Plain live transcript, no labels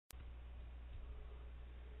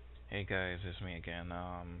Hey guys, it's me again.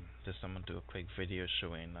 Just I'm gonna do a quick video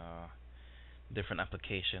showing different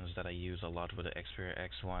applications that I use a lot with the Xperia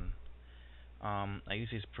X1. I use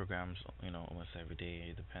these programs, almost every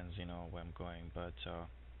day. It depends, where I'm going. But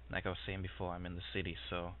like I was saying before, I'm in the city,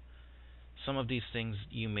 so some of these things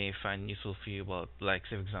you may find useful for you. But like,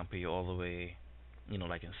 say for example, you're all the way,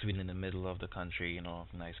 like in Sweden, in the middle of the country,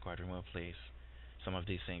 nice, quiet, remote place. Some of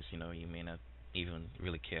these things, you may not even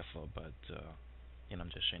really care for, but I'm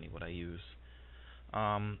just showing you what I use.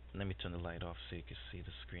 Let me turn the light off so you can see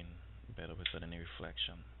the screen better without any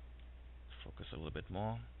reflection. Focus a little bit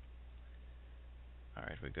more.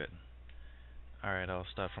 Alright, we're good. Alright, I'll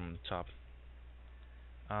start from the top.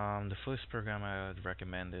 The first program I would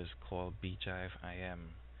recommend is called BeeJive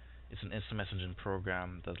IM. It's an instant messaging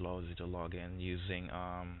program that allows you to log in using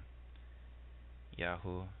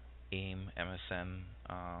Yahoo, AIM, MSN.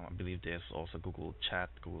 I believe there's also Google Chat,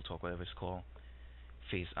 Google Talk, whatever it's called.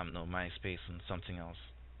 No, MySpace, and something else.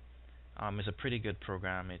 It's a pretty good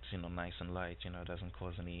program. It's nice and light. It doesn't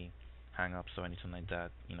cause any hang-ups or anything like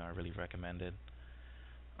that. I really recommend it.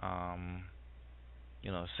 Um,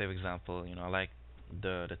 say for example, I like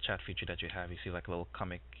the chat feature that you have. You see like a little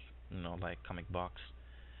comic, like comic box.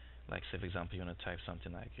 Like say for example, you want to type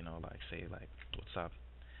something like, like say like what's up.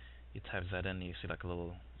 You type that in, you see like a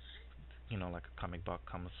little, like a comic box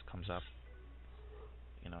comes up.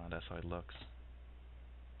 That's how it looks.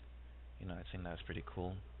 I think that's pretty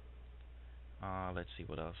cool. Let's see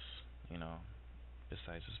what else. You know,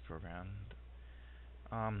 besides this program.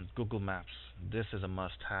 Google Maps. This is a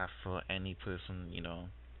must-have for any person.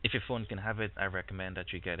 If your phone can have it, I recommend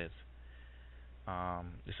that you get it.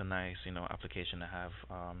 It's a nice, application to have.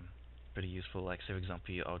 Pretty useful. Like, say, for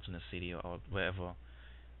example, you're out in the city or wherever,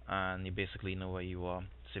 and you basically know where you are.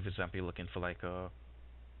 Say, for example, you're looking for like a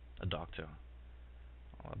doctor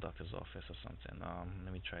or a doctor's office or something.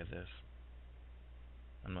 Let me try this.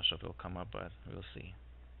 I'm not sure if it'll come up, but we'll see.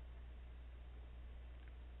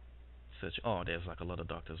 Search. Oh, there's like a lot of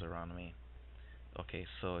doctors around me. Okay,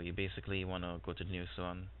 so you basically want to go to the nearest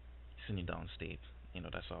one. It's in downstate.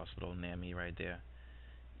 That's a hospital near me right there.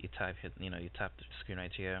 You tap the screen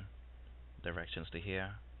right here, directions to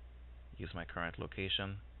here. Use my current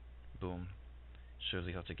location. Boom, shows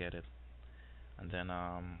you how to get it. And then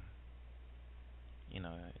you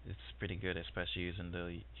know, it's pretty good, especially using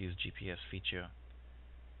the use GPS feature.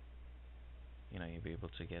 You'll be able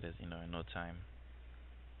to get it, in no time.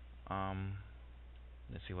 Um,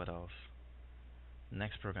 let's see what else.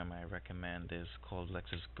 Next program I recommend is called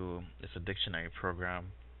Lexis Go. It's a dictionary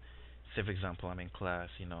program. Say for example, I'm in class,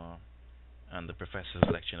 and the professor is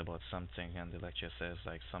lecturing about something, and the lecturer says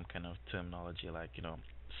like some kind of terminology, like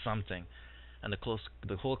something, and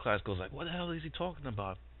the whole class goes like, "What the hell is he talking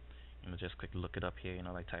about?" Just quickly look it up here,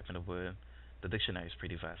 like type in a word. The dictionary is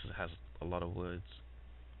pretty vast. It has a lot of words.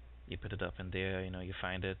 You put it up in there, you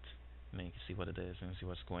find it, and you can see what it is and see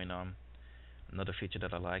what's going on. Another feature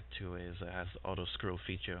that I like too is it has auto scroll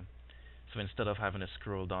feature. So instead of having to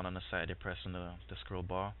scroll down on the side, you press on the scroll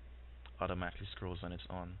bar, automatically scrolls on its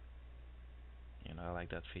own. I like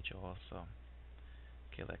that feature also.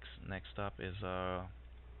 Okay, next up is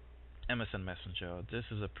MSN Messenger. This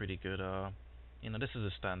is a pretty good this is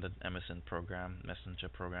a standard MSN program, messenger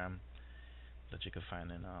program that you can find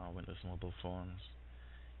in Windows mobile phones.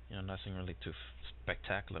 Nothing really too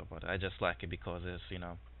spectacular, but I just like it because it's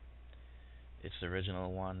the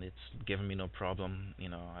original one. It's given me no problem.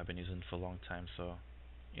 I've been using it for a long time, so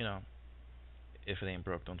you know, if it ain't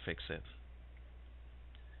broke, don't fix it.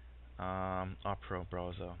 Opera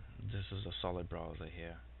browser. This is a solid browser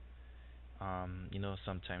here.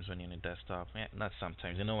 Sometimes when you're on your desktop, not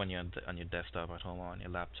sometimes, when you're on your desktop at home or on your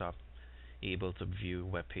laptop, you're able to view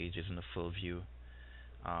web pages in a full view.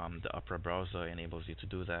 The Opera browser enables you to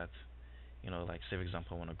do that. Like say for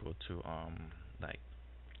example, I want to go to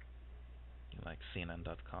like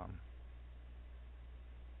CNN.com.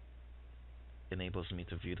 Enables me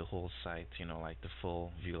to view the whole site, like the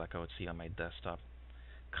full view, like I would see on my desktop,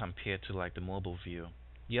 compared to like the mobile view.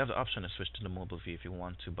 You have the option to switch to the mobile view if you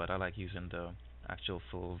want to, but I like using the actual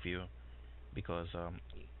full view because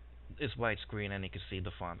it's widescreen and you can see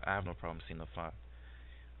the font. I have no problem seeing the font.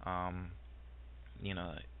 Um,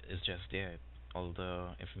 it's just there. All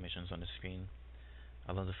the information's on the screen.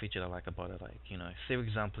 I love the feature I like about it. Like, say for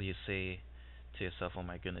example, you say to yourself, "Oh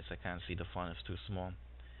my goodness, I can't see the font; it's too small."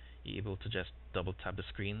 You're able to just double tap the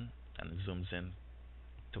screen and it zooms in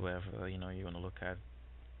to wherever you want to look at.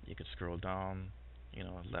 You could scroll down,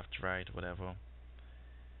 left, right, whatever,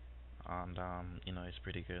 and it's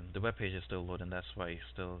pretty good. The web page is still loading, that's why you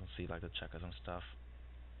still see like the checkers and stuff.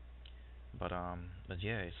 But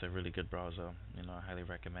yeah, it's a really good browser. I highly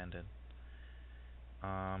recommend it.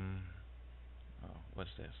 Um, oh, what's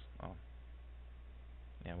this? Oh,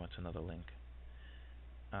 yeah, what's another link?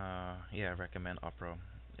 Yeah, I recommend Opera.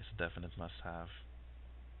 It's a definite must-have.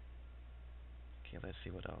 Okay, let's see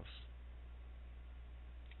what else.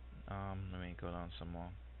 Let me go down some more.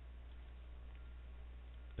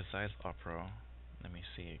 Besides Opera, let me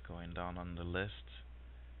see. Going down on the list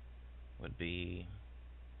would be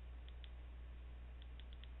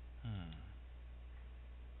hmm.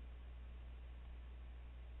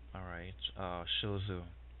 All right. Shozu.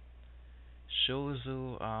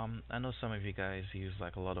 Shozu. I know some of you guys use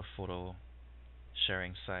like a lot of photo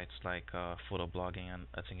sharing sites like photo blogging, and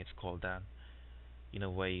I think it's called that.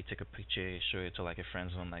 Where you take a picture, show it to like your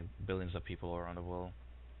friends on like billions of people around the world.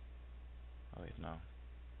 Oh wait, no,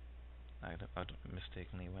 I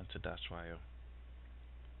mistakenly went to Dashraya.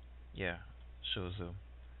 Yeah, Shozu.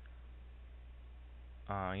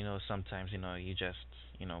 Sometimes you just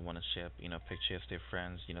want to share pictures to your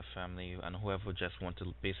friends, family, and whoever just want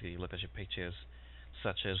to basically look at your pictures,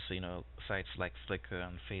 such as sites like Flickr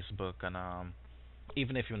and Facebook, and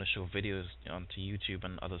even if you want to show videos onto YouTube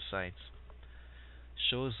and other sites.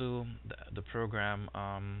 Shozu, the program.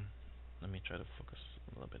 Let me try to focus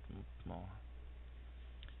a little bit more.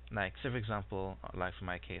 Like, say for example, like for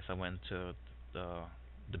my case, I went to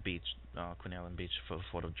the beach, Coney Island Beach for the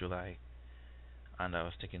 4th of July, and I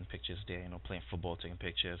was taking pictures there, playing football, taking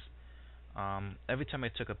pictures. Every time I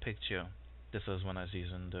took a picture, this was when I was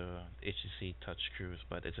using the HTC Touch Cruise,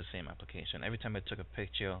 but it's the same application. Every time I took a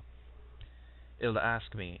picture, it'll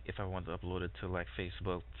ask me if I want to upload it to like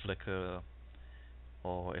Facebook, Flickr,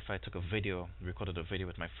 or if I took a video, recorded a video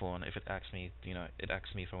with my phone. If it asks me, it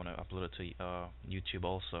asks me if I want to upload it to YouTube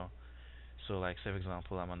also. So like, say for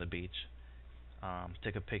example, I'm on the beach,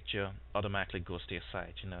 take a picture, automatically goes to your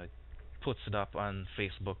site. It puts it up on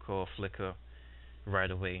Facebook or Flickr right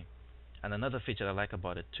away. And another feature I like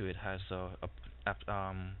about it too, it has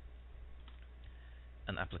an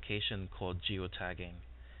application called geotagging.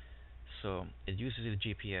 So it uses the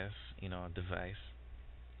GPS, device,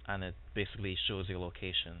 and it basically shows your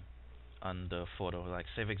location on the photo. Like,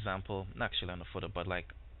 say for example, not actually on the photo, but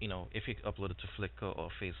like, if you upload it to Flickr or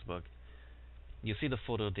Facebook, you see the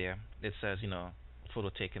photo there. It says, photo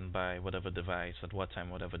taken by whatever device at what time,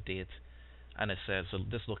 whatever date, and it says so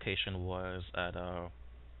this location was at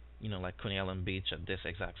like Coney Island Beach at this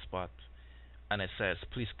exact spot, and it says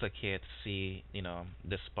please click here to see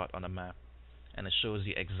this spot on the map, and it shows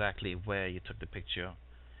you exactly where you took the picture.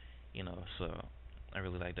 So I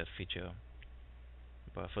really like that feature.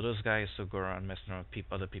 But for those guys who go around messing around with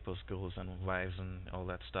other people's girls and wives and all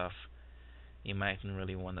that stuff, you mightn't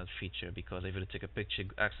really want that feature because if you take a picture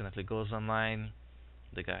accidentally goes online,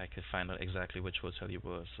 the guy could find out exactly which hotel you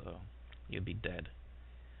were, so you'd be dead.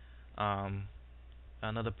 Um,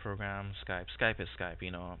 Another program, Skype. Skype is Skype.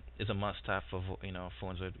 Is a must-have for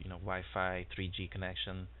phones with Wi-Fi, 3G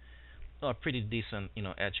connection, a pretty decent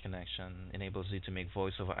edge connection. Enables you to make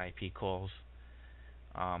voice over IP calls.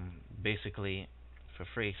 Basically, for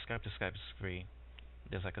free. Skype to Skype is free.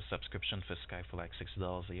 There's like a subscription for Skype for like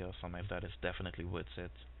 $60 a year or something like that. It's definitely worth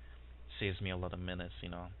it. Saves me a lot of minutes.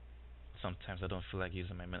 Sometimes I don't feel like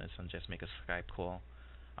using my minutes and just make a Skype call,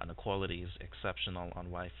 and the quality is exceptional on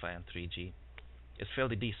Wi-Fi and 3G. It's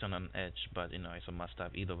fairly decent on Edge, but it's a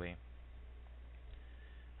must-have either way.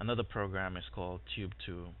 Another program is called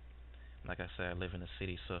Tube2. Like I said, I live in the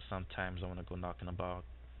city, so sometimes I want to go knocking about,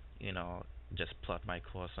 you know, just plot my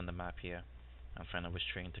course on the map here and find out which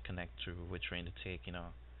train to connect to, which train to take, and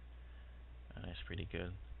it's pretty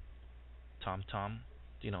good. TomTom,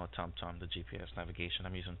 TomTom, the GPS navigation.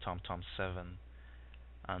 I'm using TomTom 7,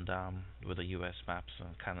 and with the U.S. maps in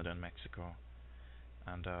Canada and Mexico,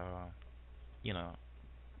 and you know,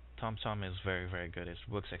 TomTom is very very good. It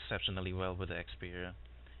works exceptionally well with the Xperia.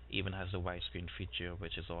 Even has the widescreen feature,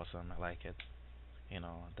 which is awesome. I like it.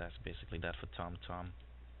 That's basically that for TomTom.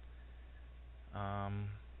 Um,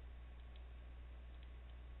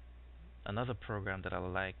 Another program that I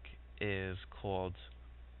like is called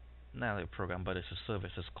not a program, but it's a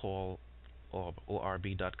service. It's called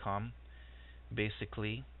orb.com.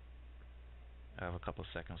 Basically, I have a couple of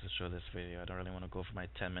seconds to show this video. I don't really want to go for my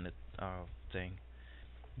 10-minute thing.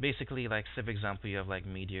 Basically, like say for example, you have like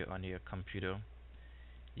media on your computer.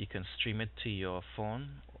 You can stream it to your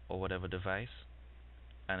phone or whatever device,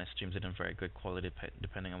 and it streams it in very good quality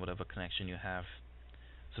depending on whatever connection you have.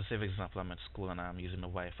 So say for example I'm at school and I'm using the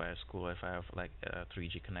Wi-Fi at school. If I have like a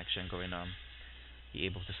 3G connection going on, you're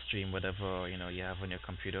able to stream whatever you have on your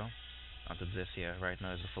computer onto this here. Right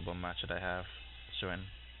now is a football match that I have showing,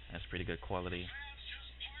 and it's pretty good quality.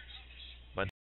 But